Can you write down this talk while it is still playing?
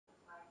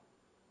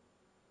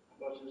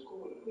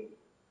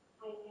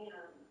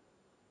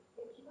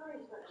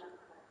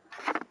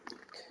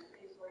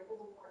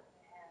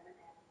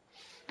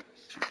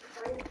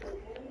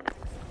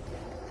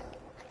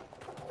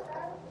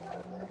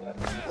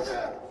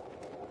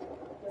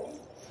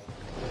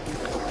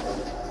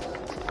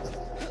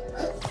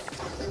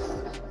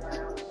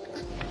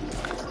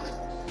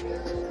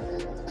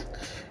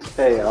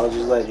Hey, I'll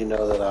just let you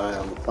know that I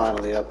am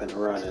finally up and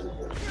running.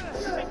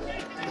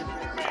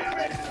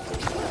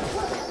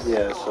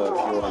 Yeah, so if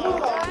you want to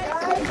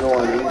go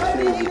on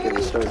YouTube, you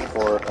can search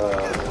for I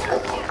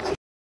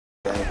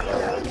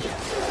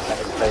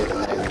can tell you the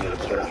name you need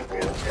to search for.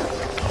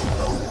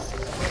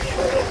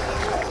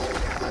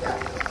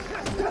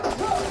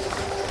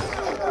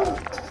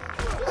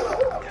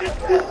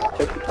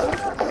 Take your time.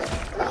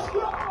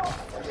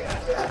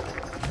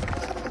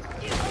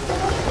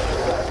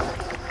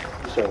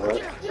 You said what?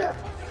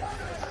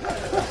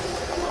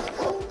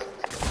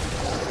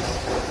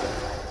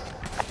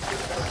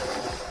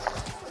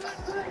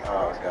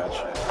 Oh,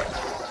 gotcha.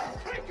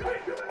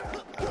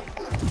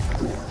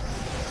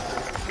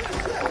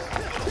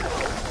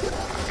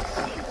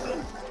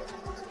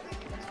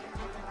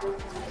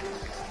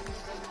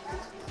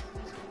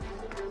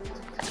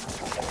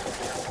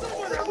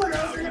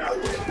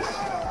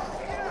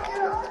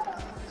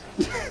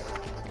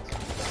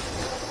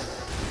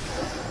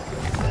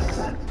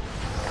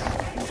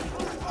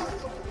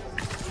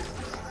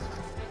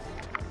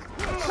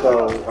 So,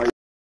 are you...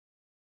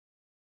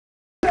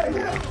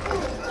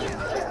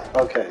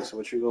 Okay, so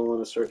what you're going to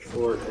want to search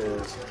for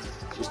is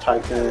just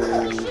type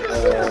in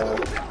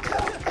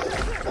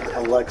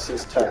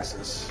Alexis,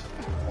 Texas.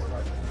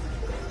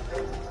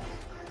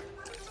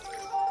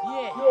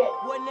 Yeah,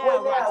 what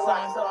now,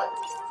 Roxanne?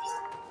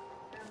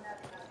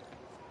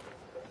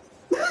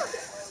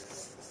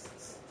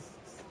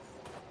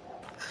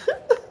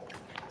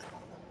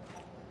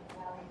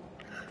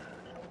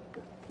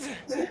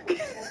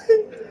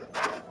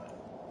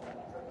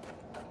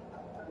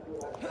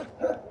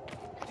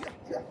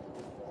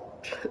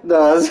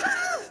 No,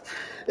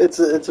 it's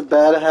a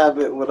bad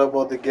habit when I'm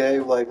on the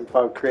game. Like if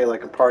I create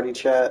like a party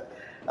chat,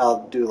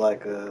 I'll do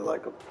like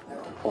a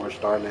porn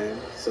star name.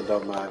 So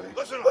don't mind me.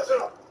 Listen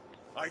up.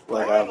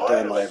 Like I've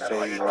done like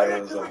Baby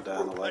Rose, I've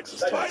done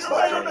Alexis Texas,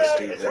 Jamie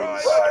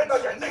Stevens,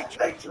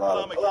 a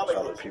lot of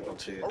other people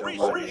too. Don't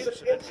mind me.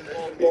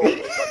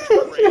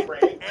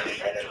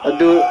 I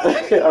do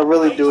it. I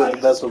really do it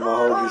to mess with my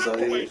homies out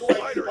here.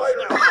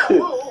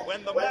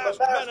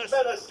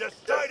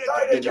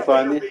 Did you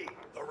find me?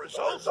 The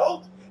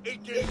result? A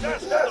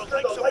disaster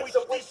the likes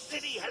of which this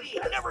city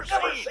has never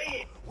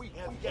seen. We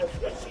have yet to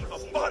receive a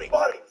body.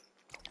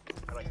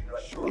 And I can I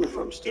assure wonder if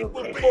you I'm still it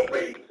will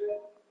playing. be.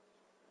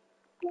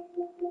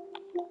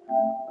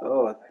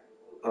 Oh,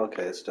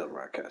 okay, it's still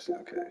broadcasting.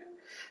 Okay,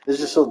 it's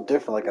just so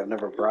different. Like I've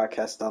never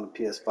broadcasted on the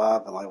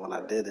PS5, and like when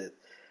I did it,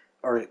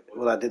 or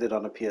when I did it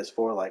on the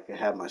PS4, like it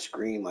had my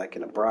screen like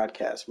in a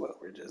broadcast mode,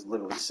 where it just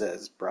literally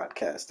says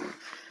broadcasting.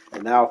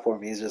 And now for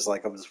me, it's just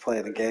like I'm just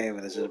playing the game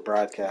and it's just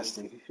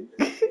broadcasting.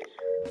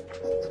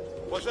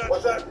 What's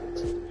that?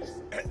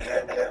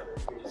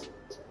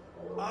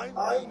 I'm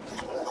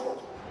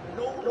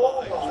no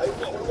lives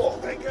were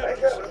lost, thank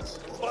heavens.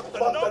 But the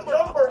number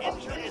of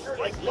injured is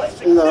likely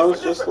significant. No,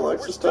 it's just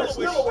Alexis, Texas.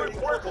 We're still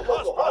awaiting word from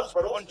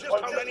hospitals on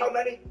just how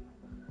many.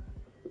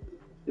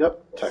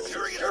 Yep,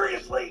 Texas.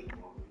 Seriously?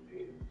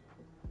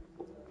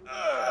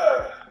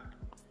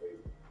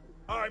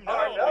 I'm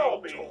now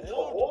being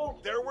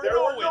told there were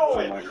no injuries.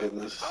 Oh my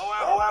goodness.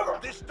 However,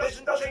 this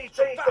doesn't change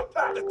the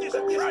fact that this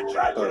tragedy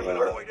could be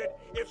avoided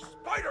if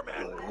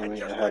Spider-Man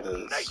had just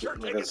let nature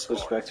take its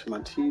switch back to my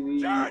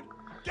TV. Dad,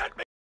 get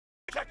me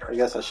checkers. I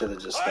guess I should have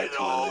just stuck to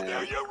my I know, name.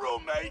 they're your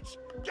roommates.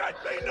 Get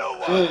me new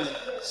ones.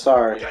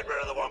 Sorry. Get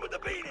rid of the one with the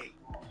beanie.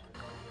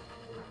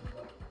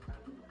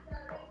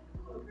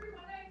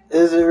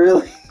 Is it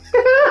really?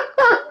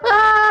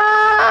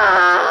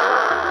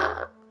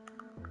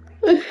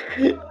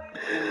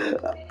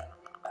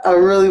 I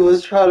really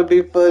was trying to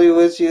be funny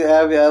with you,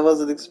 Abby. I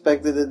wasn't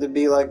expecting it to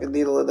be like a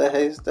needle in a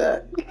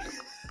haystack.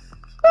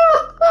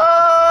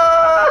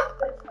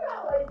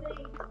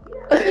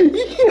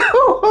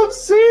 Yo, I'm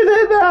seeing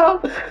it now.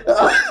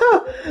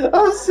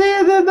 I'm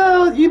seeing it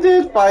now. You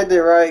did find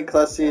it right,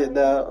 because I see it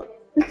now.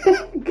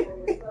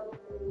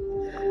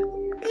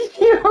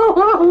 Yo,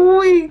 I'm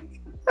weak.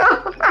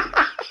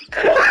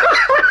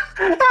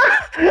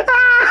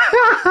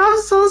 I'm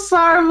so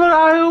sorry, but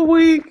I am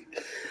weak.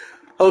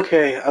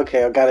 Okay,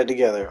 I got it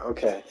together.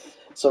 Okay.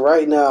 So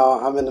right now,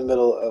 I'm in the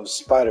middle of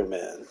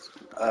Spider-Man.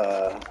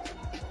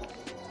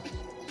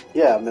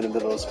 Yeah, I'm in the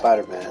middle of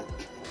Spider-Man.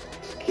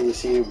 Can you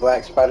see your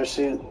black spider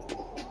suit?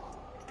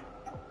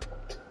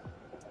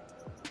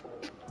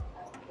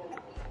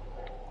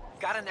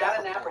 Got an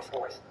app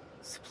report.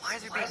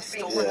 Supplies are being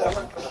stolen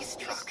from a police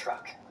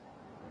truck.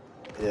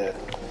 Yeah.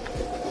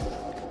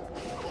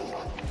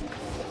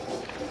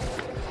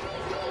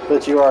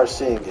 But you are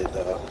seeing it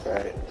though,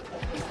 right?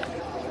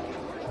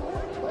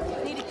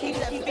 Need to keep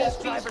that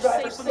beast driver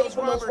safe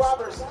from those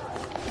robbers.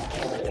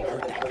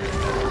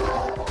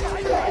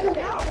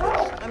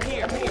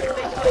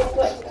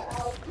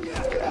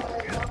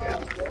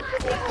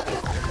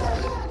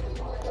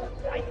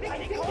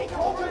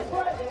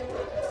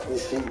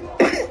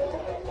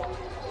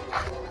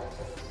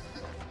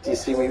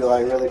 see me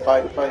like really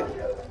fighting.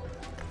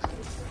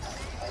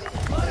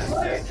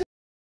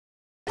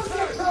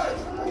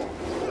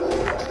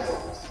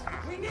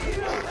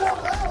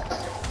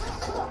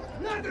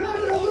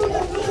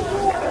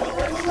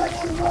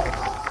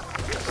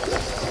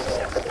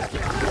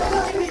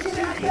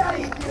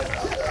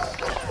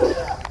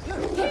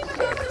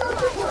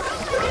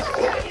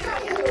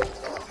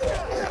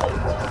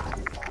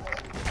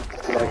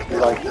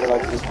 You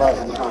like this fight?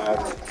 You don't have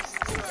it.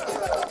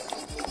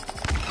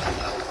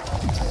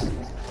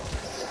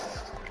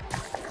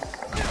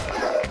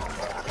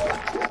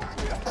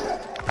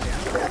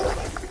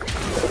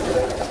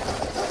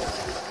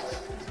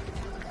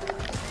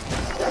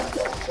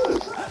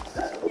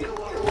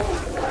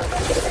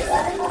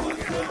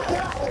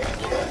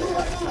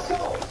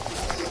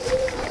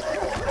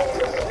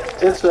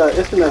 It's an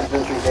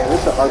adventure game.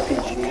 It's an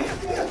RPG.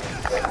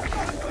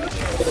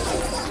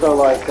 So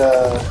like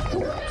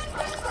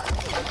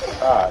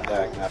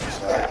dang, I'm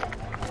sorry.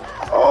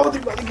 Oh, they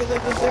about to get this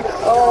nigga.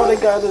 Oh, they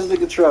got this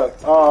nigga truck.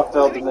 Oh, I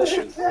failed the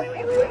mission.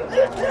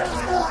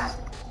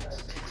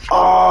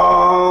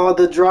 Oh,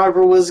 the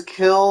driver was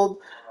killed.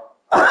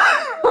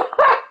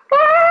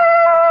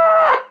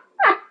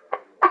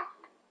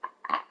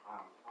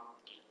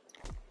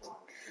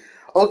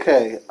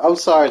 Okay, I'm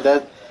sorry.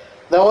 That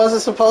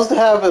wasn't supposed to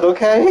happen.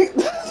 Okay.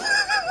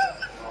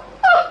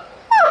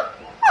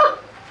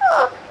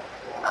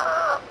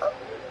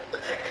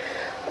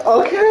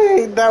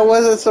 Okay, that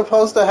wasn't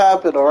supposed to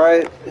happen. All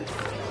right.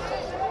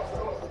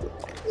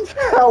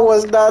 That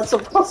was not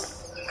supposed.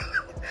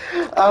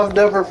 I've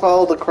never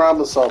followed a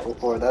crime assault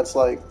before. That's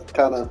like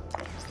kind of.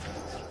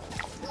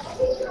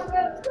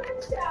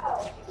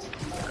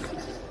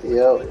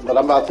 Yeah, but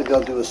I'm about to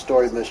go do a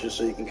story mission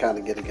so you can kind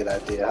of get a good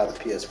idea how the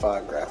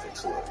PS5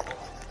 graphics look.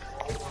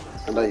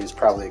 I know you're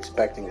probably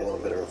expecting a little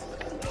bit of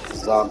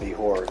zombie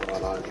horror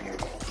going on here.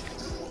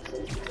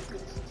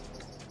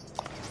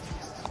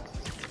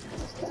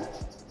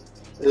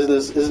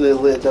 Isn't it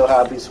lit though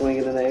how I be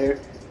swinging in the air?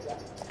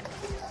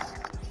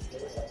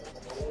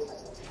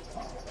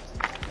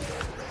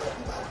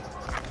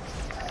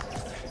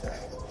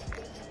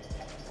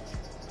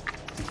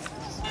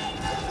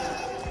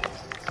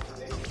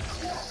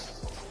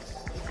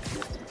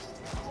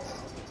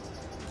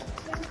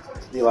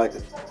 You like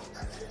it?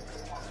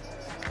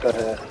 Go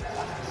ahead.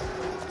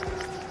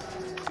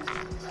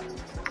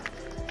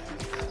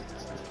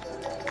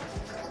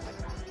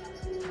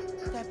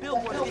 That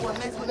billboard is being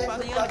messed with by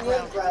the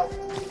underground.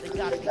 They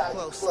gotta be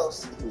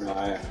close. No,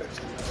 I ain't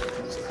fixing this.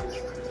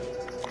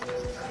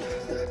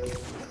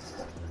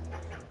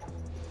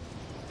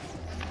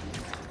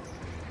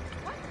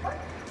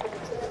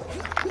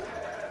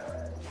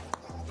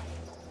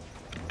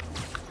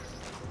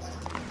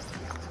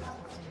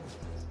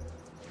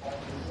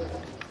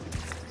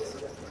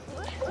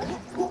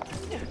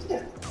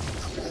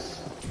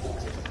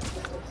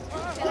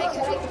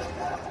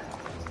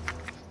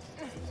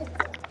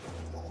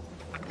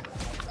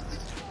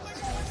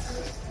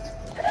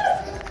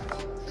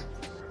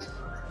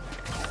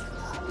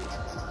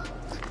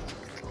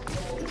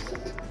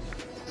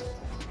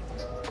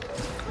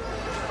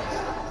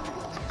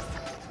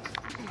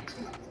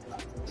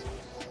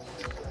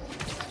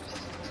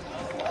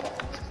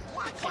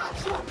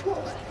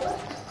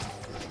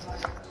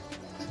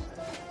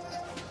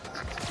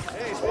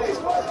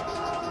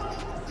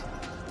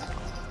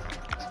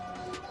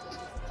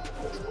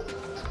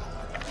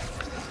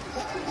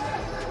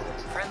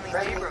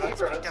 Friendly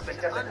neighborhoods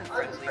picked up an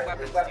unfriendly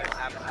weapons deal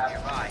happening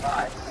nearby.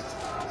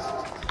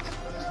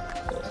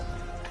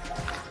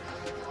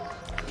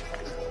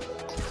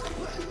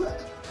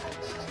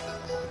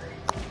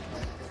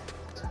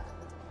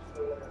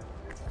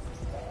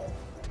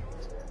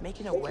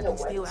 Making a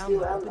weapons deal out in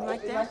the open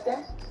like that?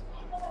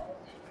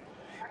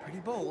 Pretty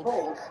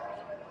bold.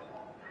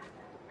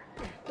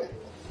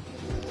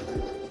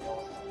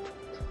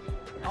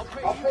 I'll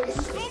pay you.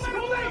 Those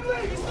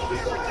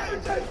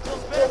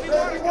better be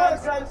water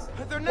guns.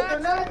 If they're not,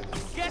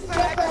 guess I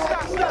had to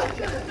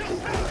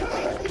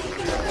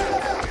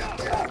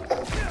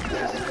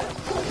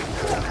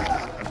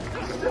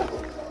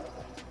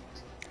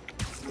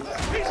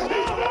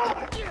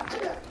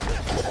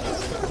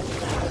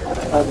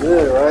I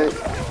did, right?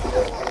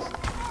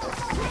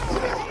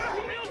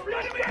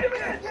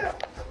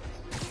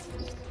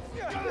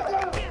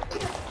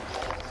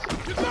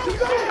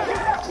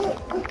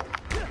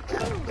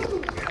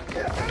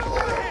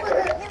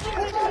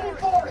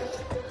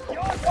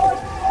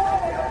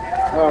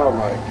 Oh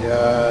my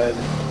god.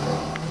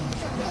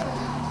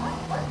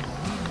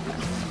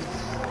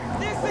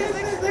 This is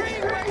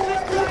extreme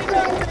reckless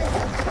driving!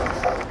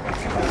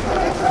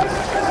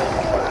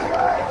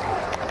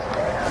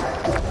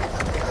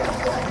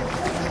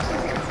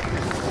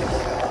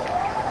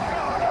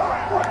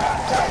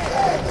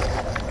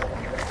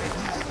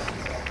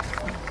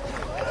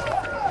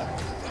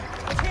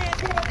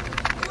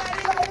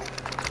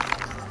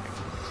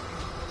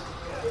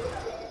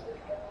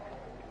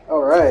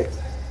 Alright.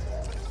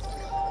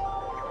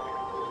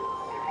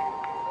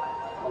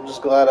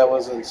 glad I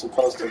wasn't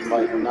supposed to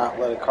like not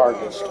let a car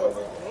get stolen.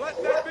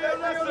 Let that be a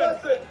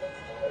lesson.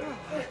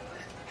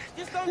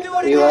 Just don't do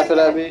Are it you again. laughing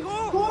at me?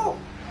 Cool.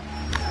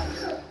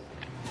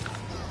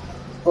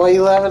 Why are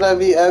you laughing at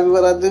me, Abby,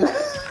 when I do?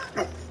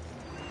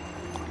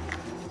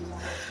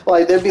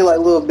 Like, there'd be like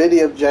little mini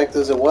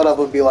objectives, and one of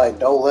them would be like,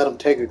 don't let them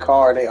take a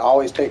car, and they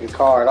always take a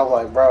car, and I'm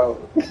like, bro.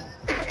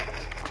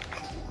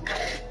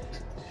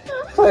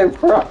 Like,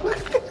 bro.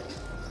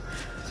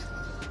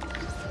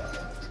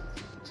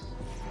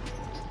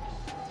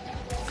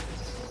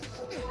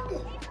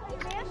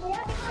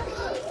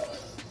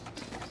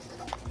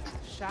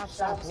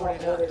 Shop's all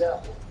boarded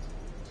up.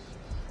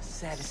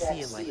 Sad to see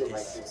it like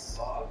this.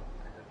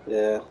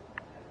 Yeah.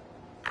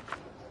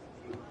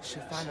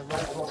 Should find a low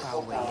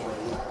profile way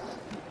in.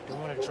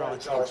 Don't want to draw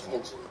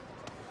attention.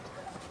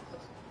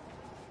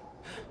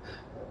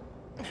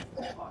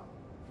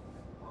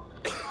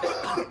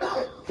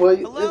 Well,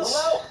 Hello?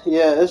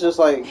 it's just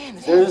like, Man,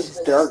 this place there's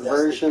is dark dusty.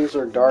 versions or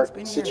No one's dark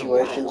been here in a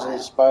situations in while.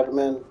 the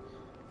Spider-Man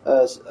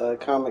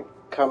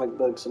comic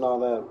books and all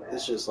that.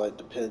 It's just like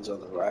depends on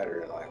the writer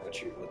and like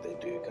what they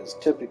do. Because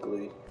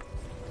typically,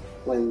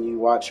 when you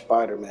watch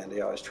Spider-Man,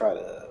 they always try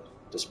to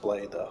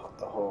display the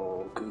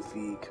whole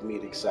goofy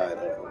comedic side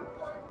of him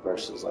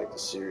versus like the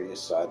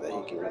serious side that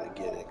he can really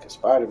get in. Because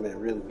Spider-Man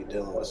really be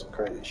dealing with some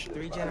crazy shit.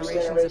 3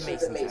 generations of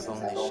Masons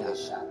have owned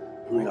this shop.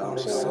 You Rick know what owned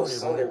I'm it, sold it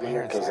saying? when my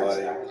parents Because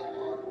passed.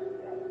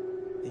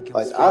 Think it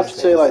was I'd finished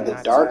say but like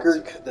not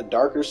touched. the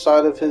darker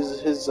side of his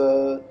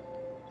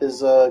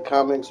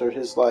comics or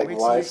his like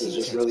Rick's life is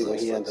history just really when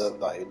he textbooks. ended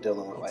up like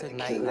dealing with He like took the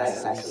night Kingpin,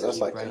 classes so he because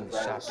could keep running the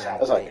shop during the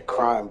that's like the day.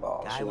 crime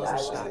boss. Guy You know what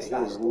wasn't I'm saying?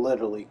 stopping. He is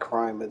literally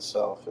crime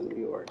itself in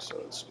New York, so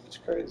it's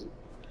crazy.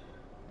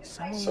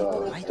 Someone leave the So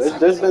lights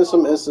there's on. been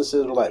some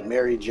instances where like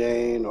Mary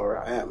Jane or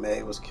Aunt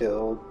May was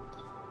killed,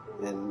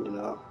 and you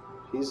know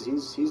he's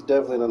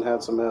definitely done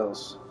had some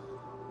else.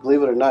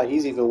 Believe it or not,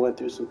 he's even went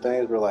through some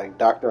things where like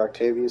Dr.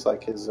 Octavius,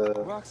 like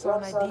Rock's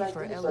on ID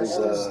for his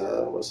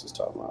LSU. what's his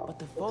talking about? But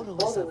the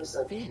photo is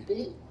of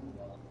Finn.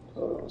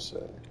 Hold on a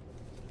second.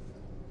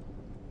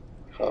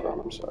 Hold on,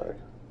 I'm sorry.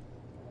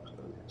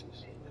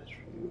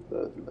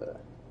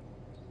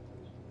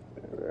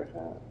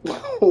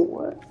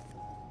 What?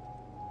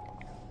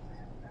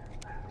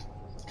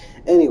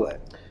 Anyway,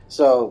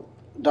 so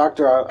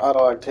Dr. Otto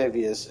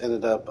Octavius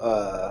ended up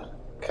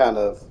kind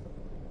of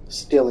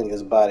stealing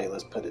his body,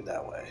 let's put it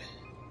that way.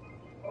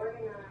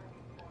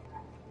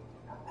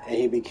 And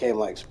he became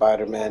like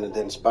Spider-Man, and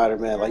then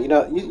Spider-Man, like, you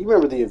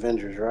remember the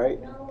Avengers, right?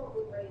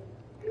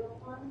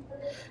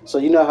 So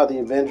you know how the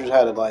Avengers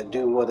had to like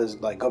do what is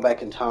like go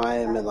back in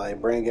time and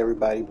like bring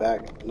everybody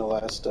back in the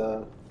last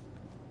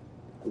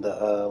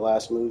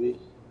movie.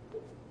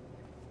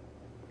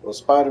 Well,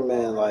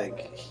 Spider-Man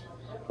like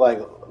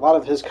a lot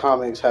of his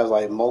comics has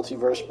like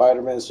multiverse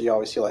Spider-Man, so you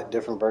always see like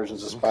different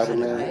versions of Some kind of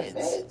Spider-Man.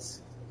 meds.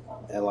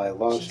 And like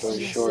long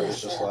story short,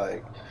 it's just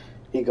like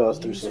he goes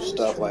through some Usually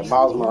stuff. Like trees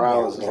Miles bloom here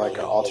Morales is every like an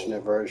day.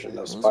 alternate version of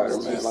Whose was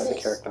Spider-Man, like the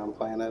this? character I'm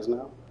playing as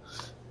now.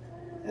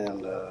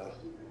 And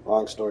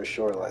long story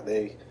short, I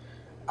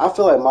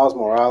feel like Miles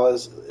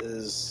Morales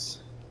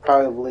is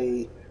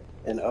probably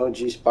an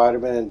OG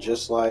Spider-Man,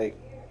 just like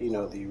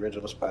the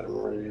original Spider-Man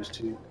we're used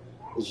to.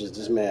 It's just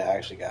this man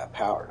actually got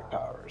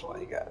powers. Like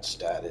he got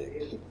static,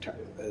 he turned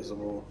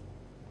invisible,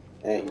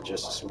 and he's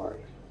just as smart.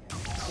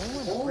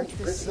 Someone bricked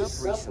this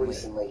up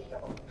recently.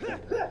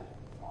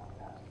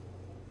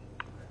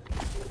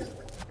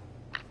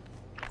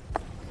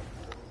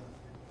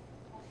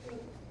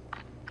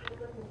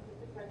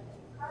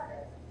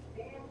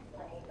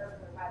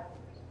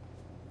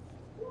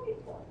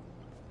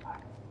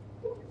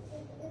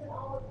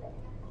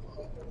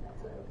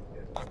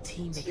 The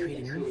team that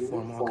created a new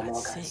form all got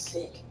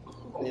sick.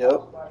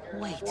 Yep.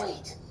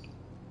 Wait,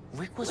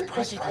 Rick was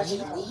Project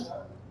Lead?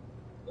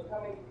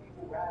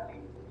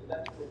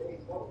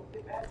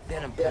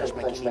 Venom punched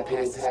might get me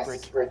past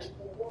this brick.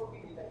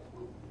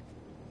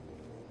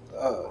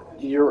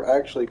 You're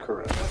actually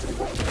correct.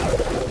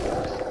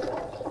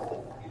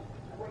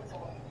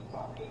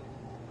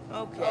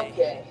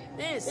 Okay,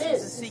 this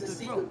is a secret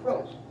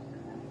room.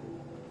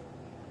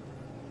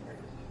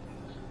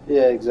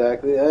 Yeah,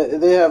 exactly.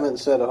 They haven't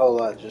said a whole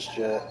lot just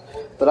yet,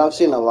 but I've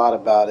seen a lot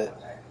about it.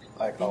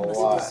 Like a Finn must have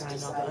lot.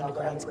 designed all the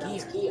Underground's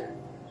gear.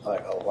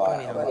 Like a lot.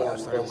 Funny how people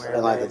started wearing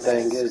And like the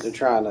thing masks. is, they're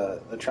trying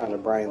to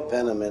bring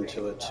Venom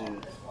into it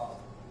too.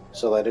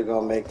 So like they're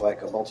gonna make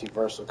like a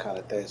multiversal kind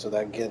of thing. So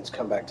that again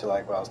come back to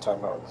like what I was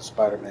talking about with the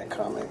Spider-Man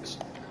comics,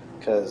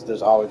 because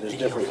there's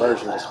different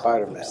versions of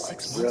Spider-Man,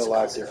 like real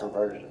life different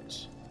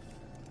versions.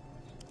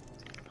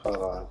 Hold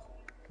on.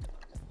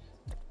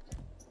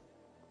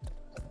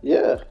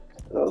 Yeah,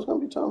 that was gonna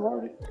be Tom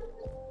Hardy.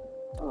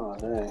 Oh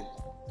dang.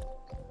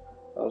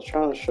 I was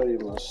trying to show you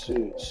my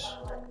suits.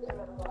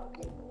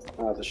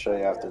 I'll have to show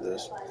you after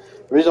this.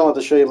 The reason I want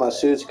to show you my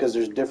suits is because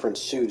there's different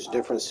suits.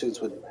 Different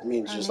suits would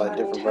mean just like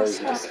different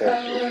versions of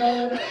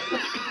characters.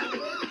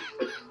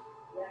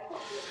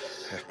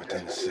 Half my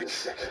team is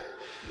sick.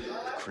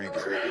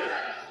 Krieger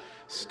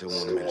still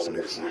won't admit his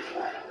new form.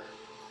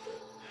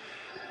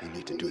 We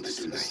need to do this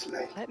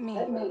tonight. Let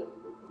me.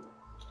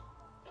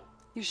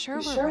 You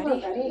sure we're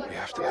ready? We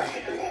have to be.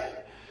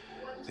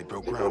 They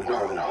broke ground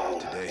in Harlem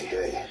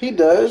today. He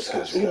does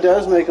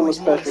make him a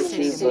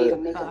specialty,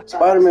 but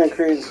Spider-Man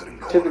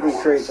typically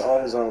creates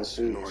all his own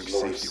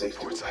suits.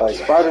 Like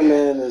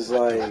Spider-Man is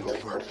like,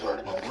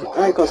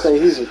 I ain't gonna say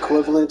he's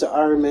equivalent to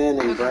Iron Man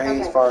in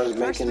brain as far as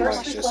making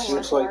like just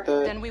suits like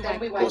that.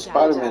 But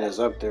Spider-Man is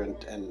up there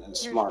and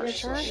smart.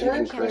 So he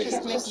can create his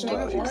own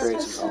stuff. He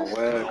creates his own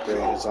web,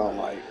 creates his own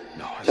like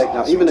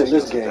technology. Even in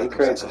this game, he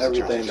creates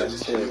everything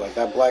that's his. Like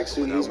that black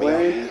suit he's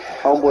wearing,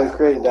 Homeboy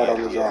created that on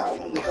his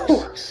own.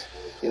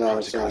 You know what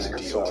I'm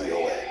saying? So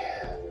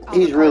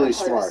he's really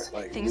smart.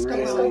 Like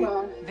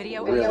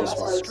really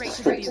smart.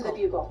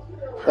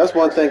 That's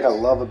one thing I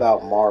love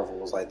about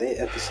Marvel is like they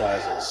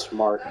emphasize on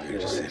smart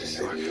heroes,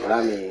 and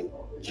I mean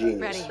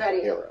genius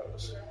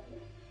heroes.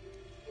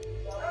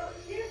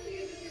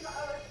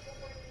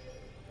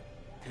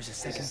 There's a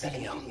second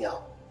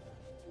video.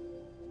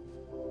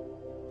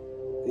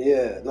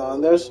 Yeah, no,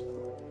 and there's.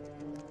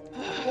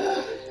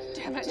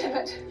 Damn it.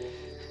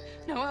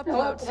 No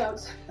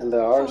uploads. And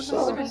there are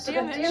some.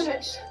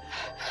 Damaged.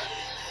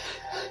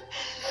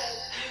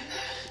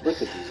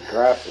 Look at these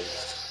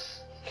graphics.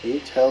 Can you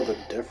tell the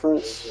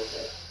difference?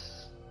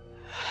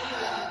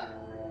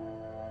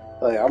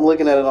 Like, I'm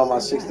looking at it on my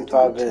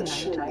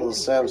 65-inch little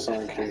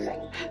Samsung here,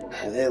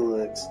 and it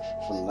looks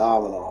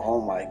phenomenal.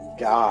 Oh my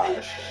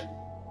gosh.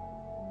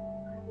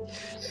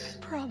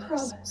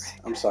 Promise.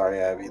 I'm sorry,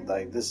 Abby.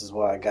 Like, this is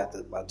why I got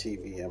my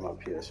TV and my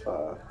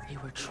PS5. They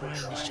were trying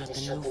to shut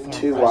the new phone.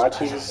 2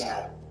 watches.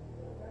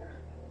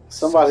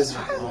 Somebody's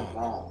phone.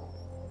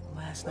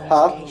 Last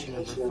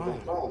notification of her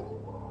phone.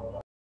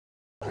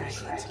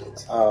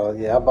 Oh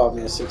yeah, I bought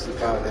me a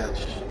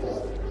 65-inch.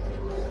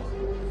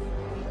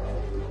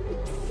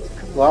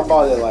 Well, I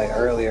bought it like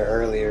earlier in the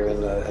earlier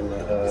in the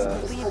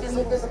year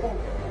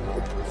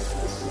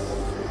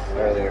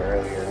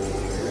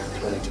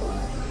 2020.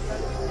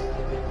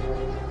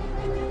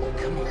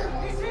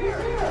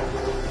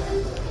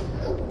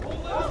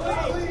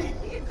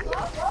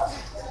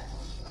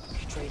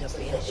 Straight up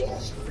vanishing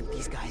and freak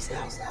these guys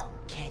out.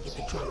 Can't get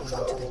the drop on them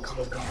until they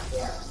calm down.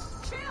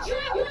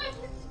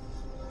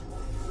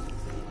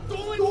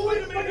 Don't let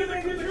him into the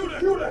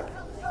computer!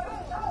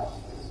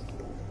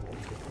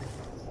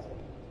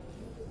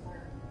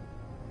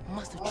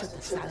 Must have tripped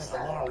the silent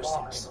alarm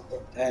or something.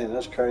 Dang,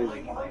 that's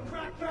crazy.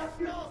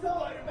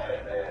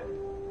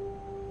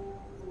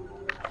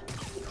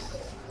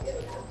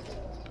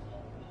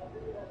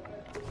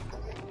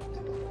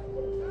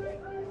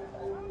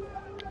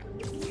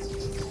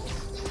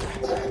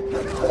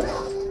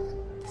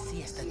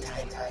 Siesta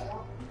time.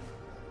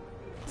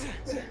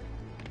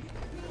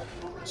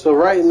 So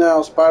right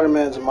now,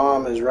 Spider-Man's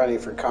mom is running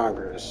for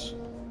Congress.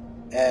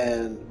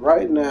 And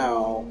right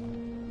now,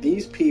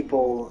 these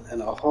people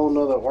and a whole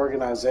nother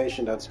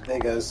organization that's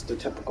big as the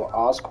typical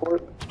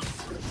Oscorp,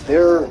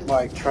 they're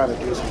like trying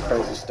to do some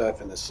crazy stuff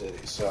in the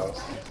city. So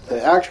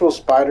the actual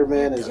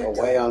Spider-Man is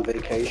away on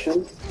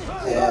vacation,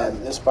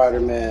 and this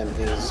Spider-Man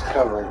is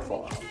covering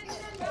for him.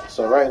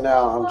 So right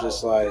now, I'm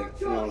just like,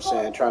 you know what I'm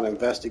saying, trying to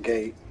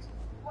investigate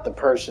the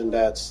person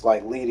that's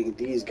like leading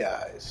these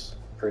guys,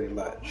 pretty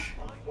much.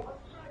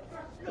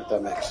 If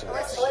that makes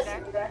sense.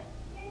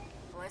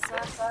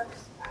 Melissa?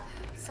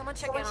 Someone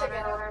check in on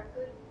her.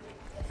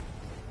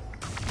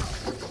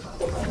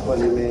 What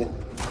do you mean?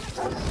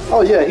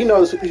 Oh yeah, he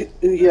knows.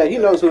 Yeah, he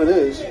knows who it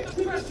is.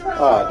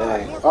 Oh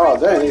dang! Oh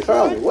dang! He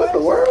found me. What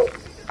the world?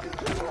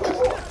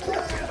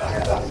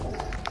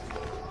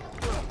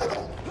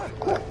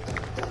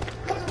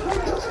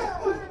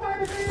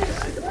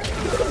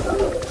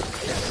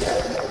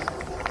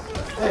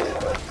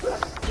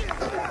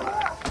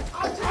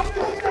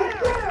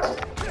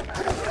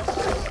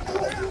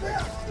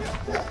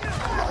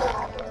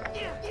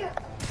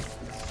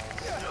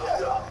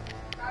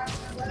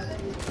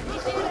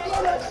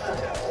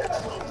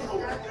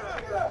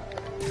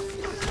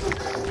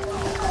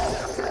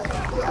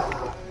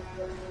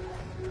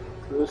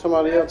 Is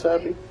somebody else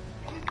happy?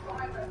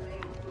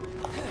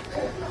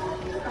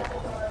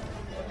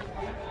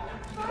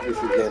 You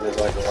forget it's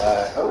like a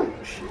lie. Oh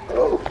shit!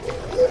 Oh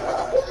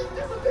god!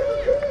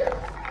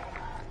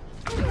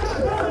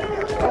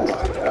 Oh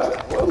my god!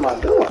 What am I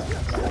doing?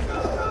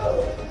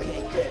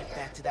 Okay,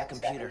 back to that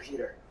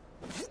computer.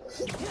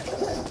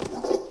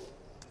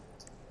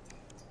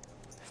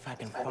 If I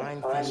can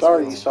find things.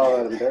 Sorry you saw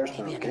that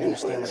embarrassment. Maybe I can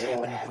understand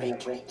what happened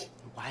to Rachel.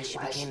 Why she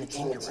became the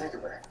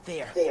Tinkerer.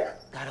 There.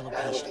 Got a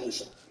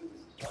location.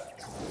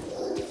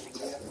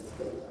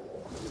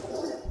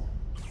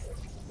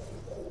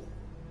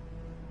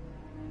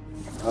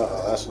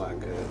 Uh-oh, that's not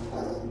good.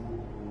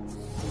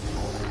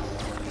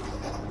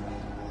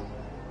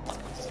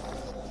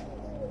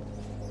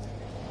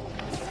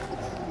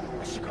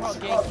 I should call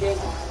Gang.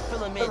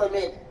 Fill him in.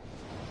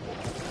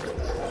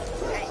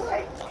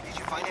 Hey, did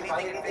you find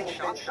anything in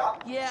Vince's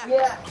shop?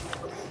 Yeah.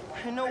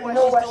 I know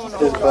what she's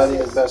doing. His buddy,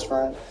 his best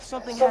friend?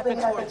 Something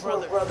happened to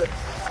her brother.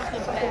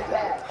 Something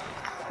bad.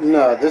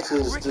 No, this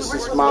is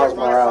Miles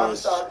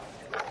Morales.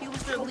 He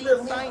was their leader.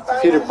 lead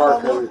scientist Peter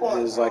wanted me Parker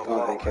gone. is like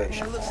on And it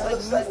vacation.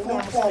 looks like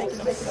new form was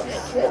making him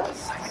sick.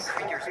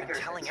 Simon Krieger's been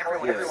telling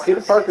everyone Yeah, everyone Peter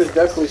else Parker's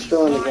definitely He's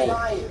still in the game.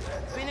 lying.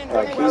 Finn and his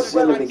Like brother he's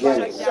in the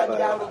tried to shut beginning,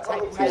 down the but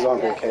prototype he's on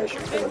mech. vacation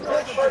pretty Finn killed the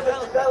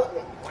much.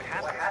 development. What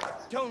happened?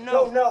 Don't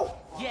know.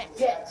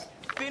 Yet.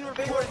 Finn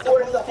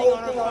recorded the whole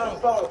thing on her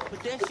phone. But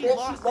then she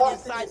lost it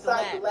inside the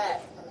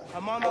lab.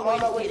 I'm on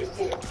my way to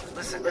get it.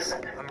 Listen,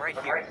 I'm right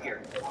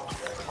here.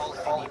 Call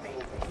if you need me.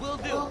 Will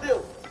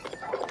do.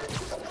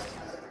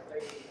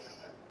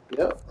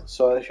 Yep.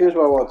 So here's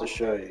what I want to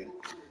show you.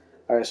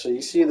 All right. So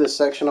you see the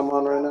section I'm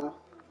on right now?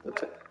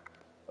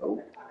 Oh.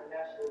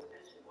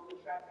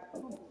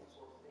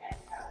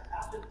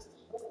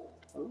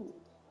 Oh.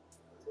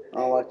 I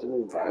don't like the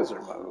new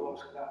visor mode.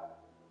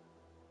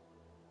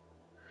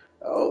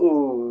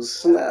 Oh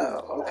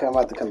snap! Okay, I'm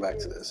about to come back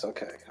to this.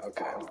 Okay.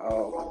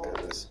 Oh my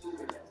goodness.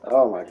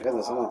 Oh my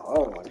goodness.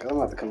 Oh my god. I'm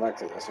about to come back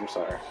to this. I'm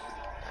sorry.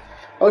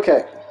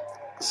 Okay.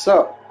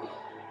 So.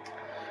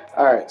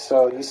 Alright,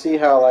 so you see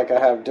how like I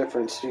have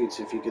different suits,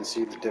 if you can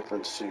see the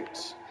different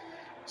suits.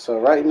 So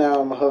right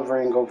now I'm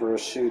hovering over a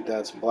suit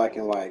that's black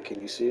and white. Can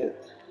you see it?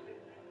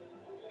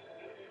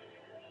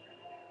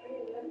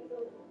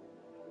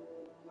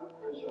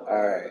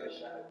 Alright.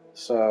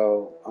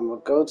 So I'm gonna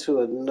go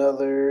to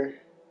another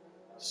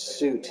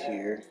suit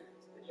here.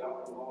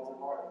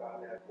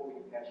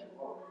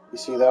 You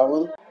see that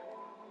one?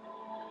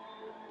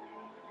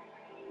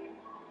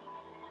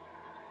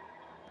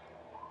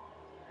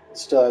 It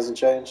still hasn't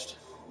changed.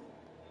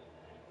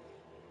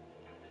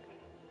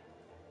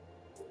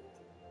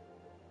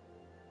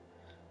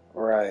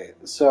 Right.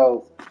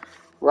 So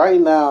right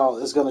now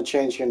it's gonna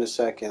change here in a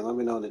second. Let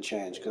me know when it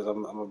changed because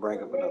I'm gonna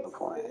bring up another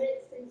point.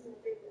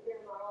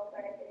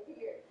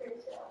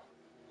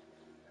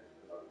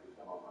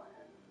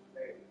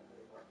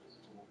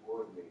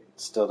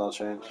 Still don't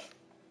change.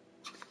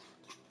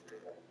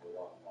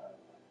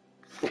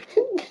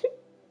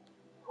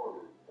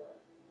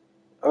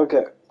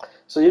 Okay.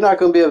 So you're not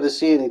gonna be able to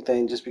see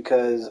anything just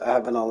because I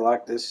haven't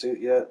unlocked this suit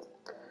yet.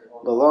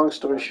 But long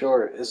story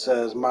short, it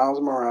says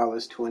Miles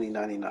Morales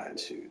 2099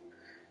 suit.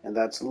 And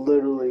that's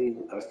literally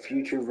a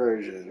future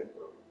version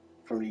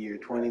from the year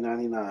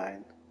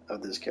 2099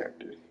 of this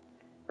character,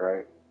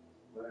 right?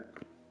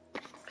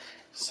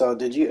 So,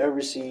 did you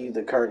ever see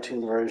the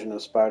cartoon version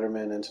of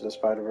Spider-Man Into the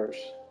Spider-Verse?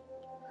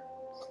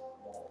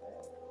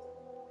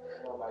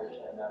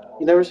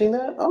 You never seen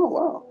that? Oh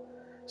wow!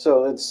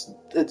 So it's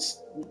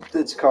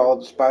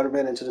called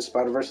Spider-Man Into the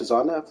Spider-Verse. It's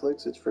on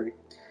Netflix. It's free,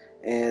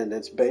 and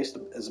it's based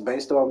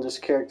on this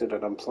character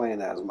that I'm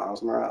playing as,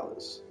 Miles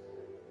Morales,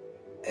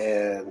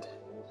 and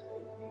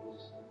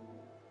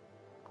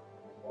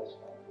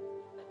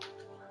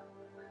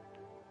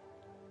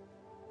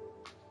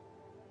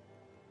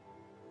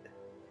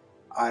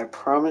I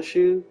promise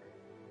you,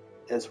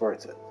 it's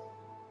worth it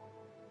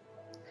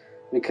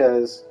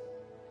because,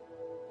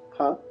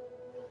 huh?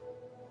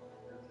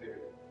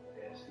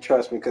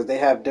 Trust me, because they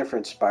have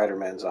different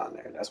Spider-Mans on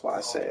there. That's why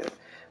I said,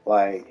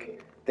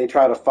 like, they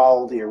try to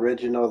follow the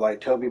original, like,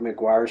 Tobey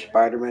Maguire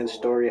Spider-Man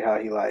story, how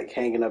he, like,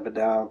 hanging upside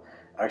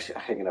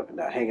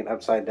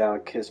down,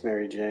 kiss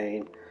Mary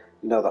Jane.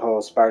 You know, the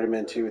whole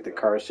Spider-Man 2 with the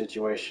car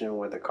situation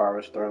where the car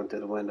was thrown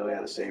through the window, he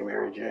had to save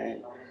Mary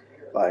Jane.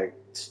 Like,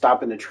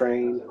 stopping the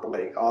train,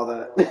 like, all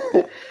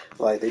that.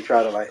 Like, they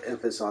try to, like,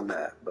 emphasis on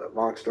that. But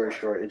long story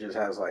short, it just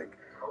has, like,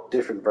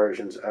 different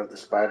versions of the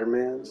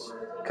Spider-Mans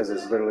because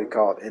it's literally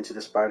called Into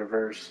the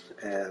Spider-Verse,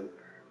 and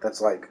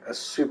that's like a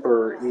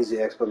super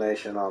easy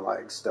explanation on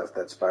like stuff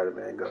that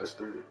Spider-Man goes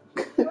through.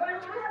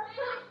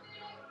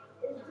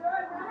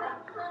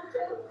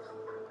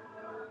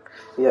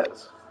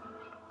 Yes.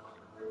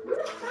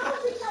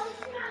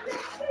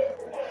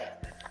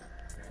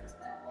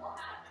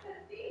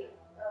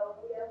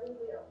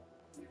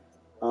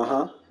 Uh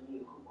huh.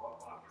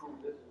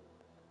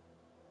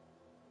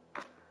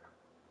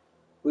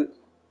 We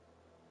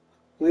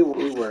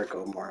we work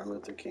on Martin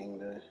Luther King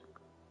Day.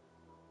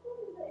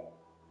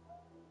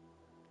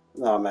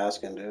 No, I'm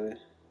asking, do we?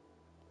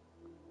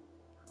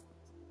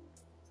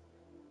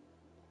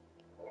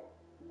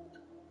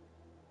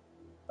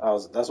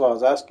 That's why I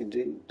was asking.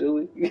 Do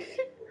we?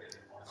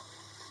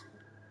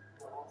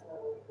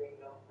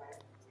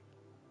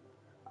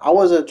 I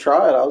wasn't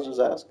trying. I was just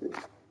asking.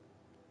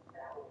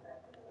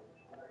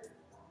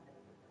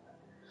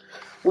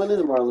 When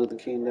is Martin Luther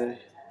King Day?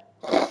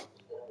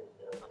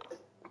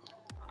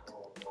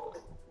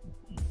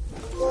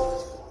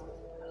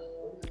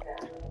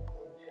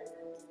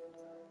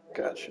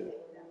 Gotcha.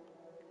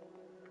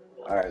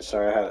 All right.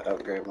 Sorry, I had to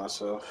upgrade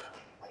myself.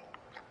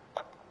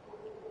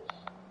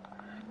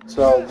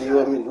 So, do you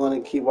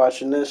want to keep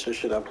watching this, or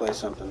should I play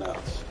something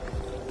else?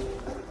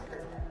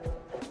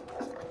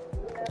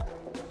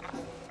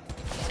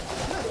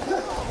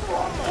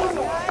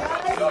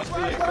 Come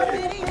on,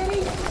 guys.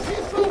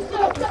 Keep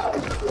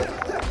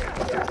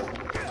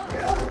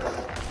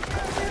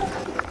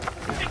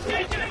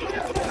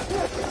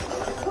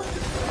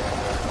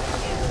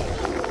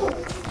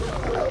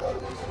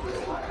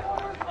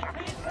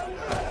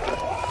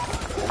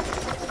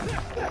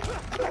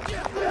rock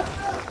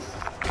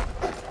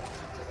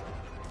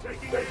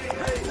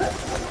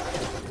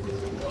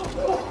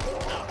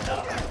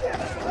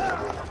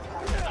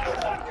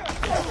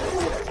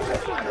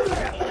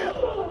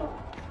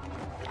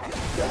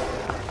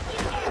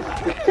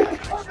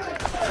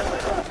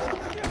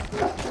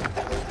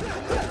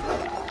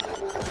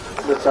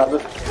trying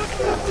to.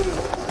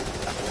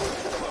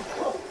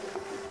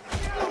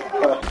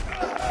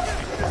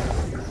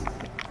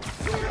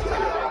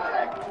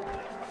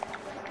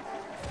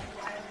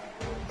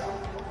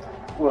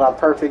 When I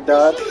perfect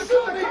dodge.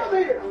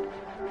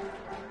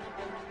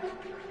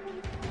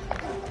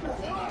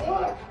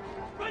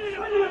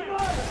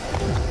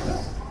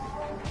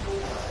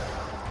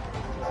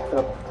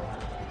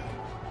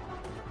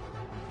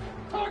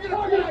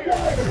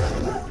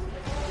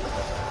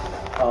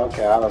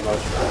 Okay, I don't know.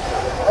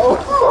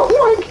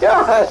 Oh my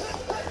gosh!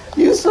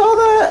 You saw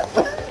that?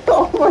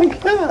 Oh my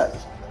gosh!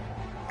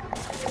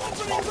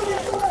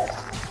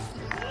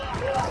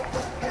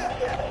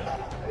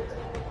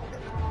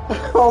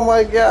 Oh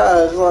my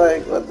gosh!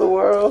 Like, what the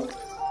world?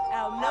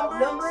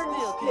 Outnumbered and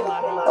still came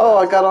out on Oh,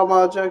 I top. got all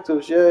my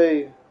objectives!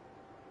 Yay!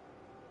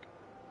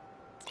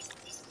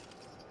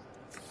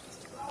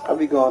 I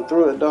be going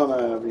through it, don't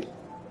I, Abby?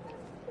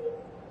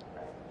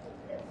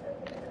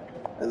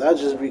 And that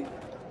just be,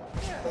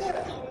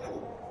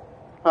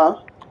 huh?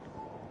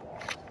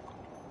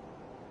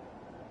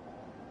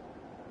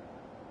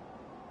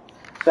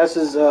 That's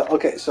his.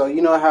 Okay, so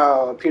you know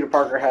how Peter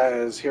Parker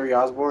has Harry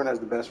Osborn as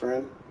the best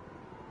friend?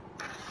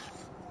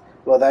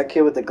 Well, that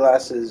kid with the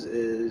glasses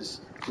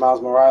is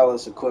Miles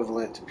Morales'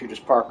 equivalent to Peter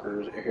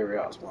Parker's Harry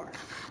Osborn.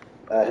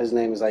 His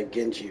name is like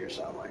Genji or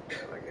something like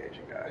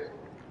Asian guy.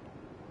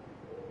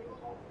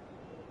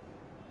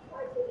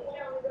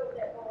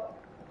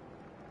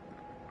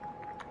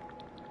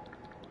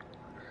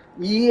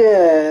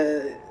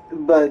 Yeah,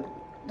 but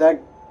that,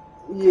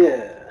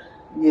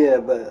 yeah,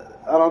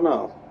 but I don't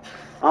know.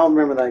 I don't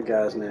remember that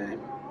guy's name.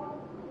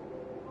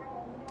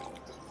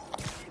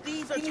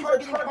 These are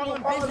targeting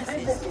Harlem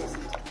businesses.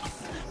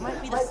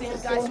 Might be the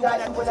same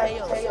guys who went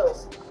after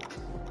Tails.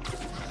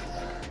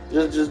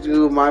 Just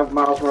do my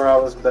Miles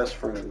Morales' best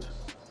friend.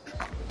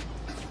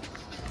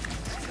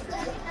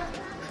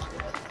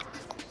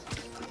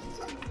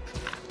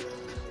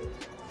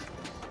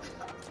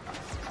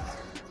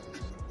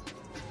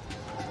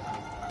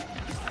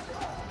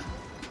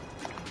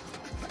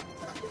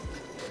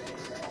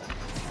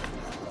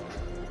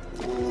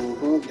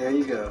 There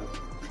you go.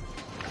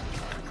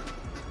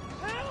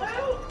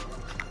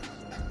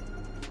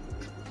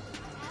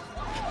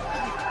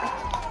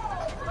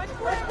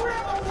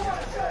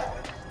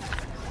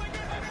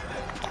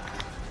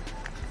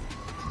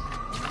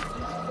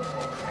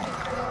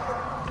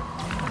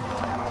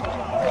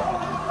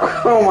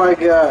 Oh my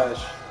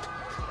gosh.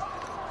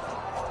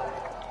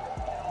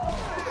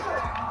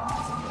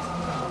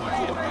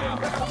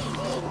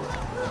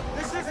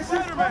 This is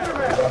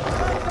Spider-Man!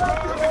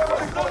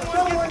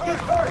 Someone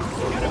gets hurt!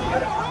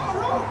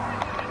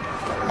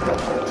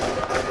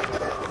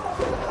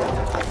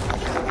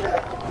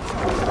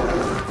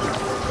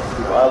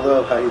 I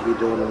love how you be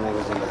doing the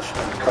niggas in the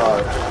car.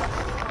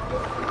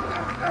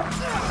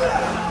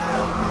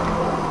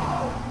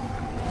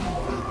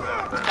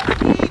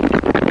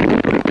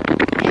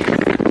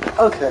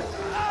 Okay.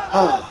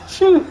 Oh,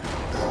 shoot.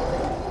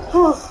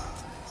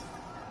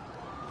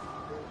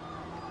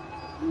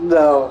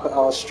 No, I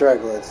was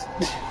struggling.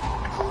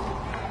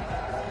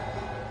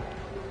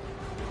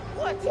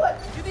 What?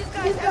 Do these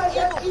guys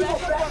have evil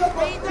backup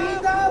on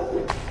speed dial?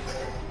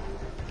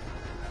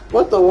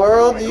 What the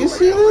world? Do you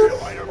see this?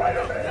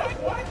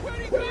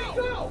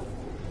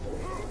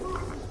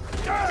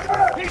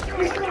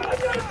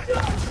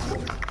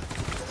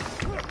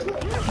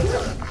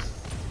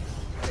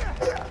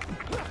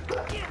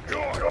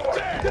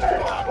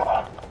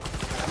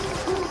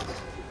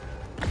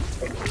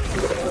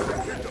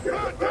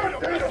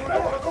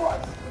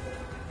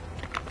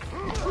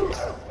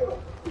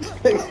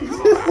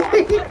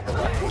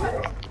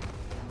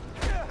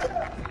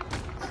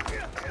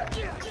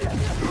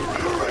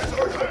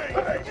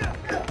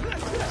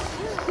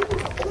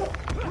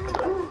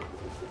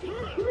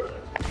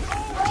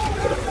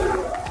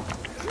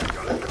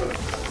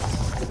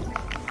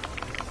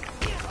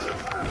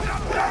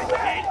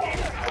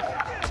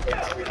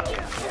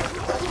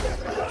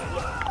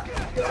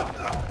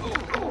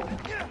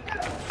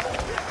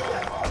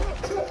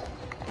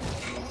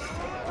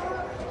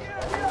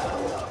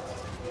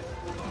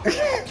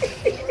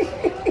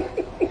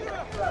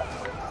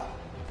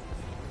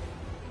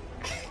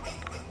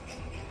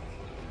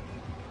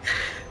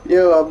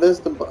 Yo,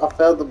 I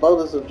failed the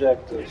bonus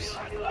objectives.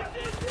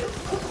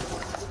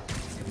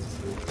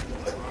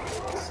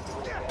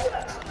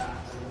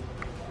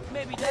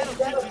 Maybe that'll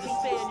teach you to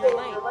stay in your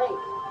lane.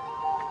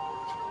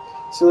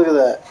 See, look at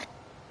that.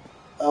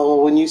 Oh,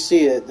 well, when you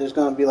see it, there's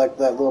gonna be like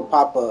that little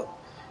pop-up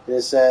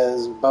that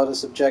says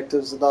bonus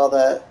objectives and all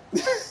that.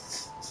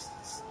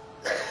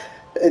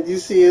 And you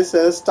see it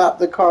says stop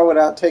the car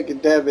without taking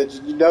damage.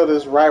 And you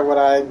notice right when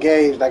I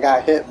engaged, I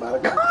got hit by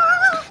the car.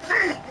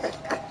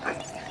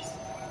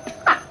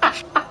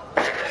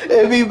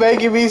 It be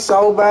making me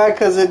so bad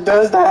because it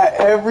does that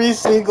every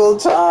single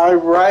time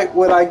right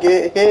when I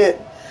get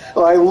hit.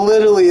 Like,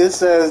 literally, it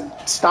says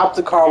stop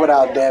the car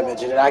without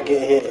damage, and then I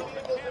get hit.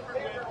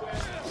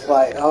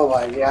 Like, oh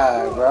my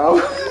god,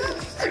 bro.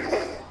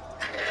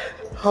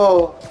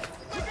 Oh.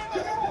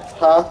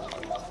 Huh?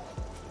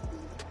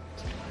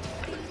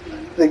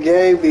 The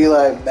game be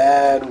like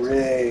mad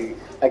rigged.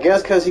 I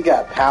guess because he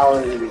got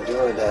power to be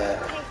doing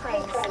that. Hey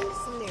friends,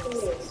 some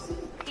news.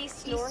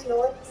 East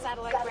North,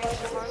 Satellite Ranch in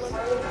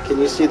Harlem. Can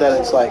you see that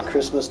it's like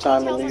Christmas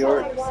time in Tells New us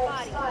York? they're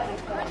spotty,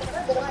 but we're the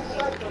blood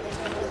family building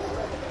donation.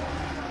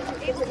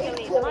 If you're able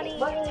to donate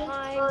money,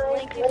 time,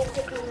 blankets,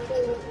 food,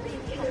 really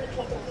help the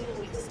people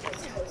who need to stay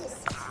homeless.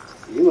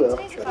 You will.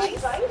 Today's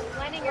advice,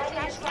 lining your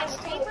trash can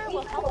with paper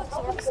will help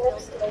absorb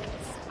spills of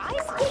goodness. I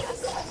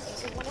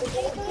suggest using one of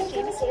Jacob and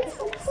Jameson's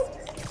hooks.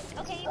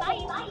 Okay, bye.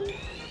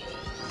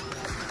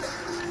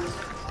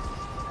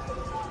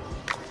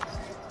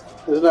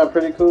 Isn't that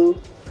pretty cool?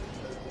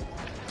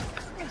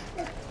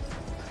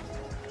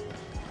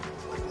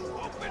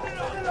 Open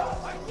it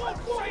up! I won't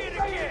say it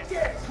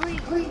again!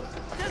 Please.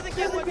 Doesn't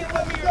get much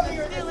funnier than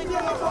stealing from a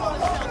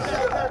homeless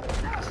shelter.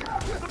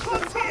 The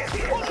book's here!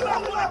 Hold it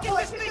up while I get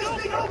this thing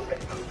open!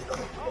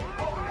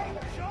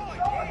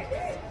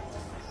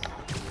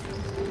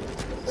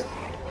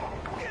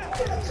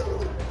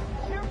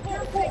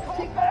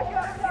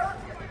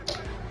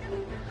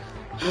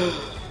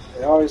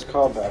 They always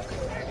call back.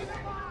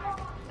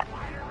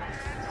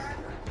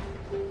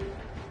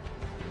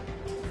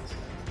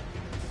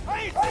 I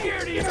ain't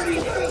scared of you! Come in,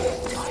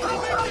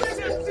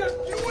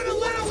 you wouldn't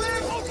let him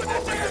open the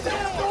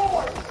damn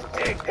door!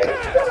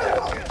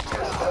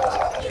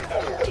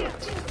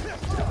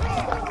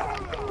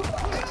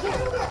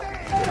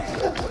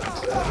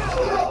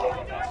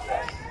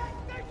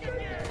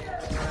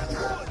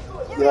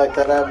 You like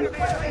that, Abby?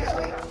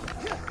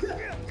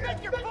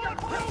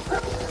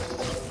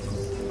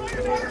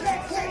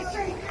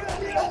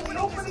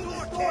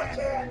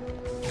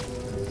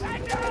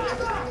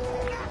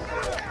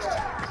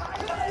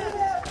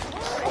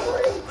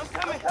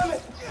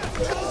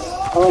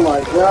 Oh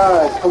my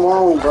god, come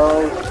on, bro.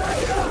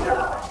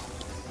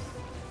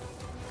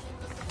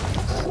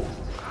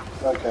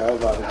 Okay, I was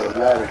about to get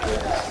mad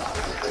again.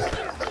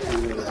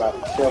 He was about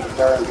to kill the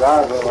darn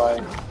driver,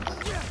 like.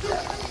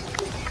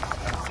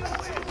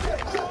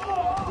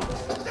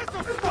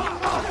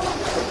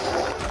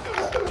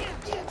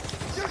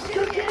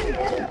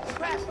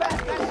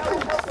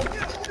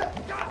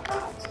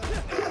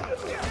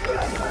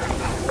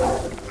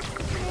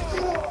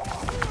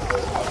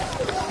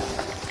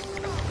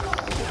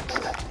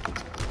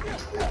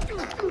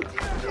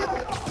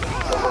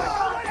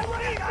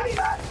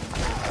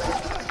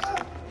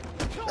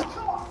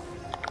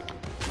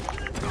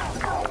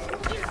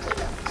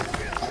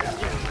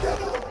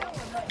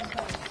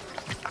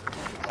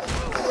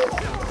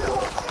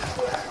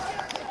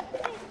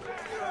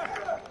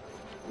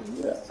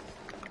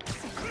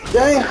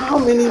 Dang, how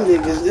many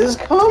niggas is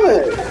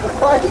coming?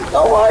 Like,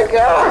 oh my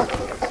god!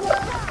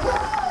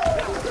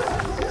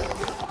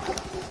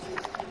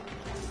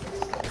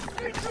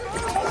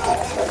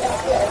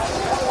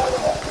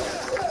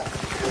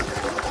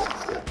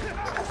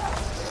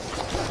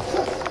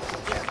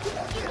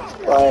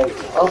 Like,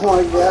 oh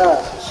my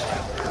gosh.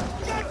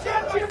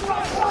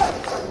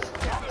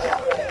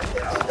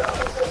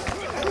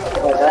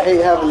 Like, I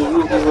hate having to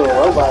use these little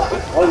robots.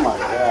 Oh my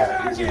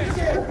god. These are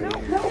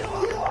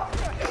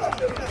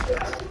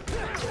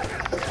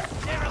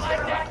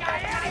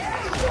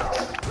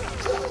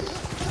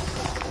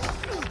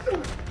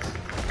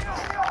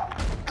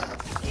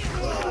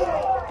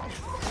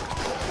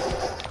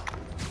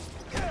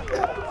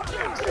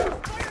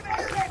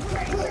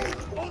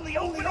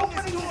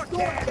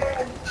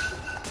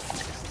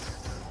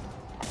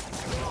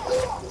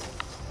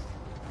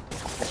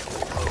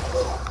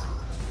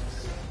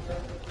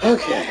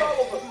okay.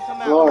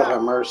 Lord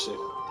have mercy.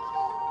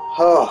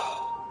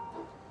 Oh,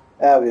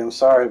 Abby, I'm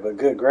sorry, but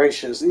good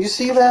gracious. You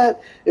see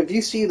that? If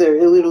you see there,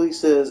 it literally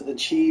says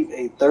achieve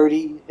a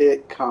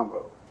 30-hit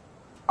combo.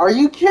 Are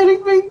you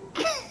kidding me?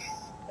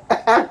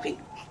 Abby.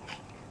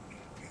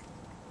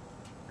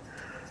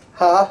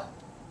 Huh?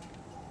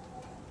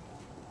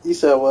 You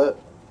said what?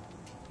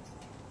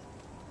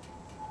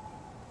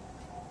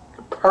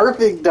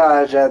 Perfect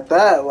dodge at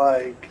that,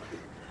 like.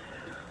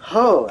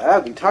 Oh,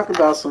 Abby, talk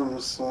about some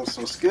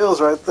skills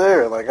right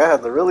there. Like, I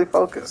had to really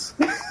focus.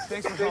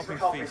 Thanks for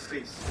helping,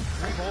 Feast.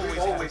 We've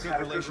always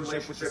had a good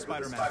relationship with the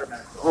Spider-Man.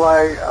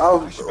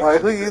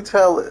 Like, who you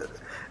telling?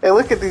 Hey,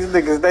 look at these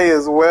niggas. They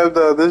is webbed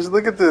up.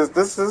 Look at this.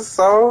 This is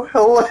so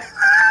hilarious.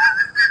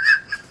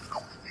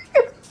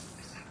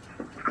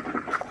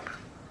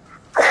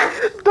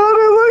 Don't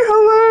it look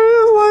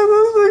hilarious? Like,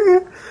 this nigga,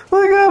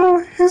 look at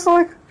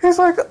him. He's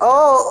like,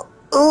 oh,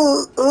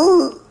 ooh,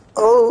 ooh,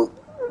 oh.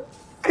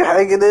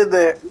 Hanging in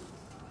there.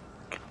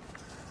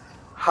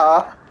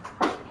 Huh?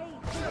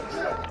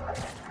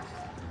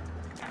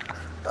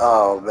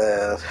 Oh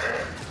man.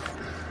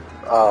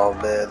 Oh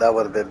man, that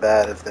would have been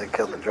bad if they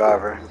killed the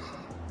driver.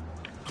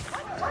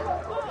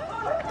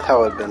 That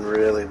would have been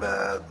really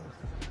bad.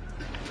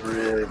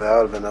 Really bad. I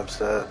would have been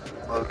upset.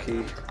 Low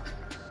key.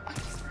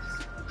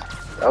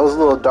 That was a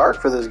little dark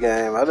for this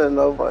game. I didn't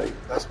know, like,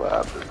 that's what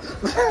happened.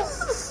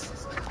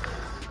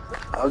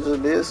 I was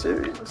just being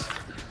serious.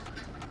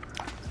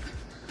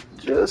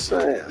 Just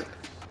saying.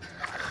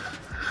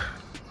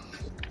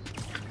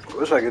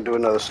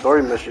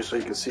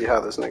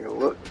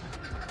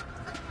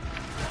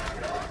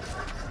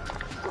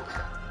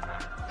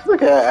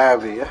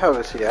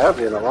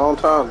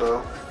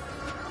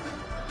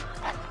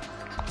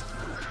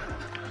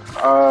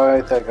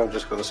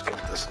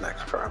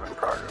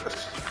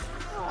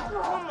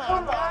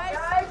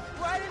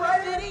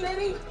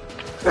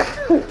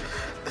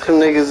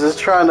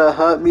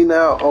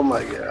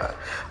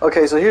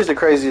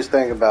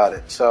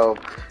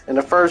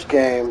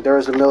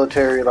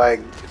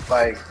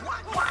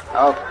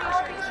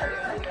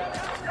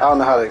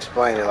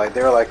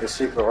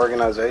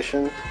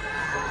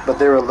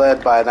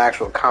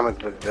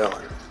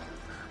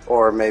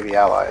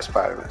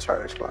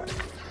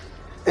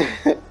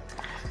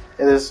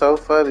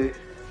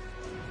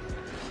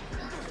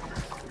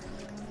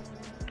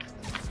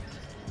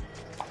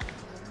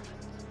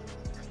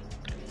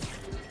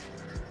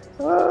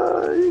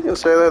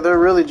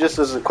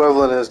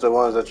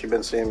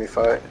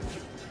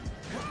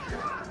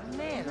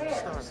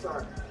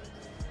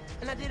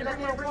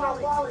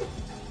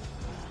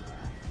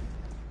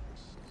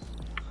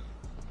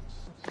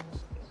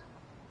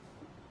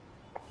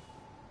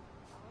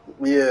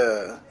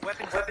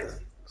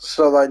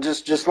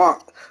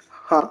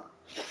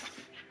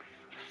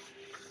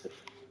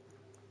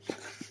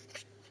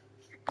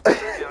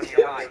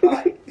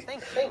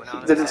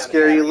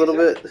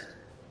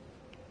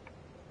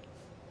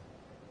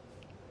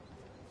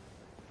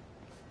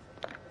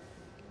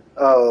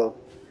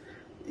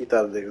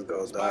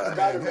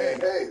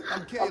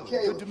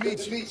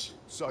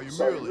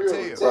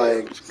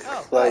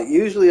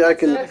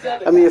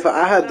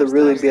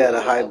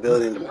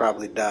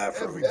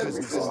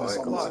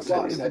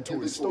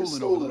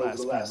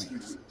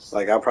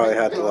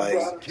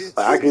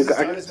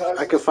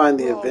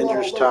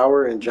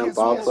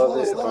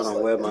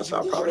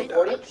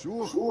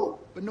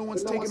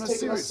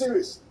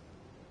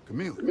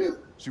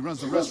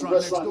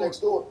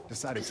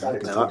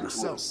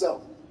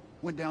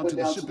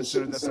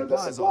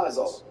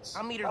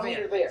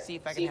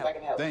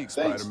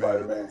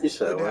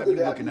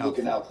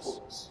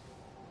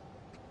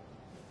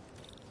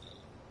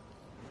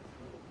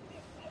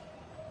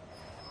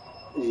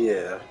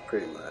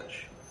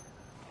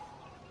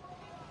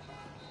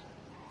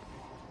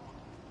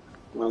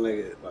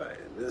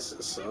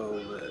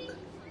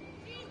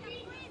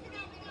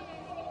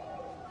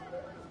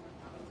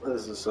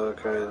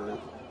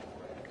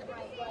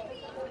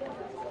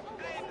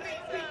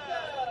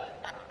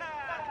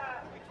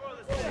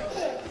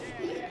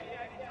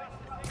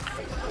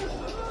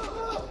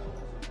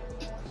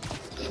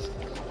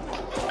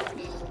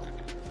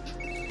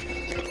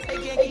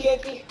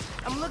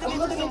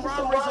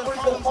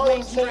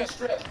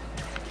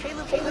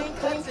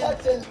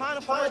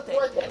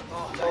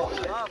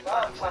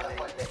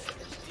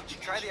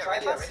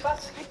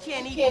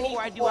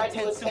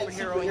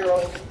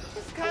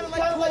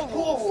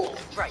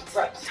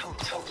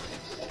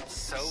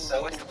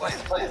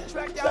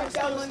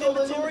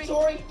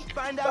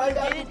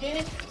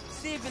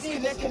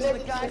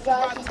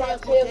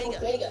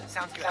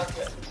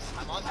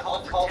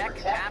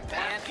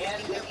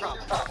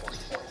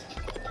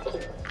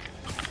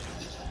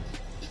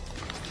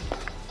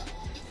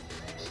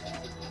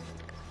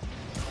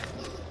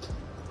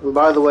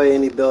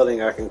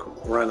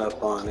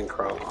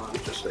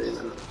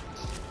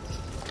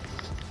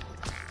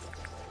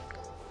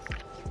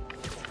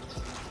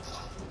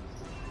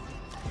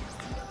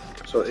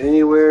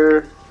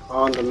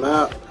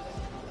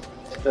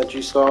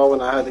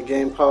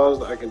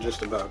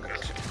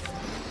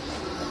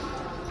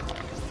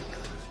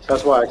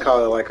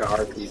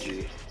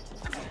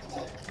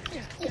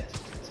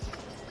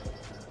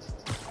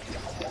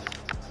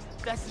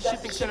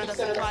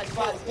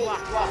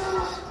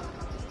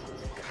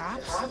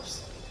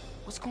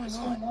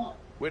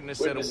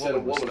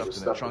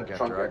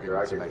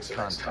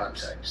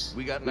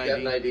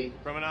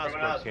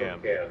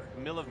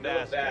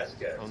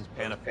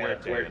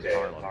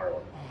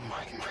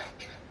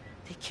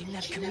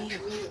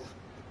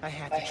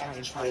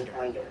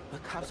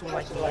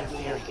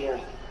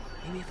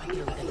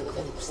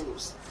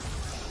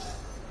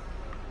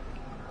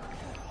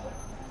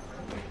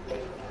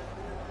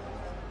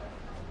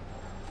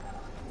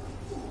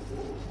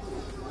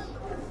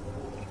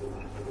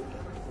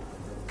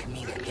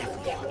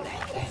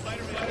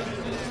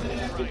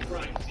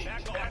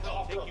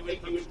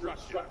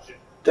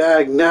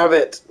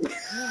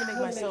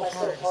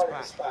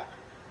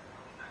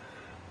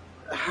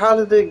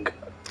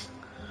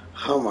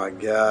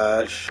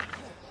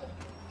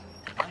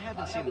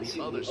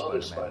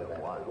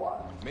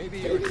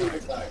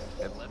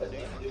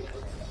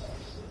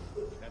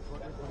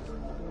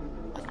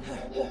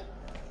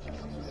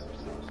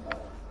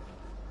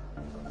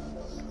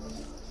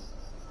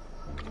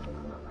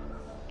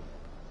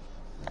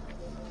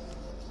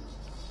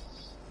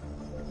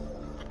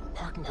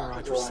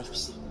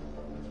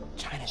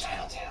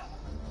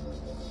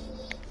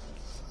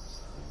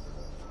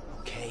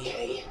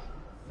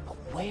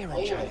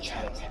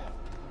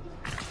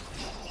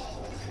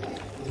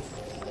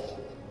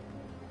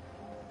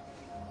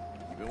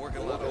 Been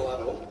working a lot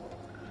of overtime.